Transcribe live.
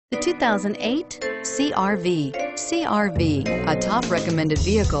The 2008 CR-V. CR-V, a top recommended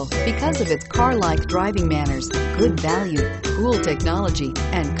vehicle because of its car-like driving manners, good value, cool technology,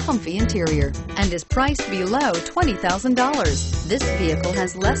 and comfy interior, and is priced below $20,000. This vehicle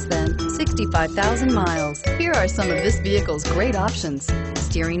has less than 65,000 miles. Here are some of this vehicle's great options: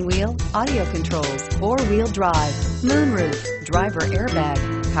 steering wheel audio controls, four-wheel drive, moonroof, driver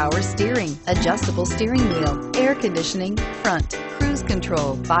airbag, power steering, adjustable steering wheel, air conditioning, front, cruise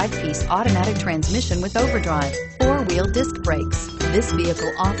control, 5-piece automatic transmission with overdrive, four-wheel disc brakes. This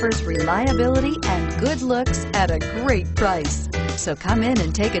vehicle offers reliability and good looks at a great price. So come in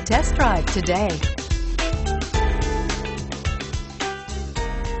and take a test drive today.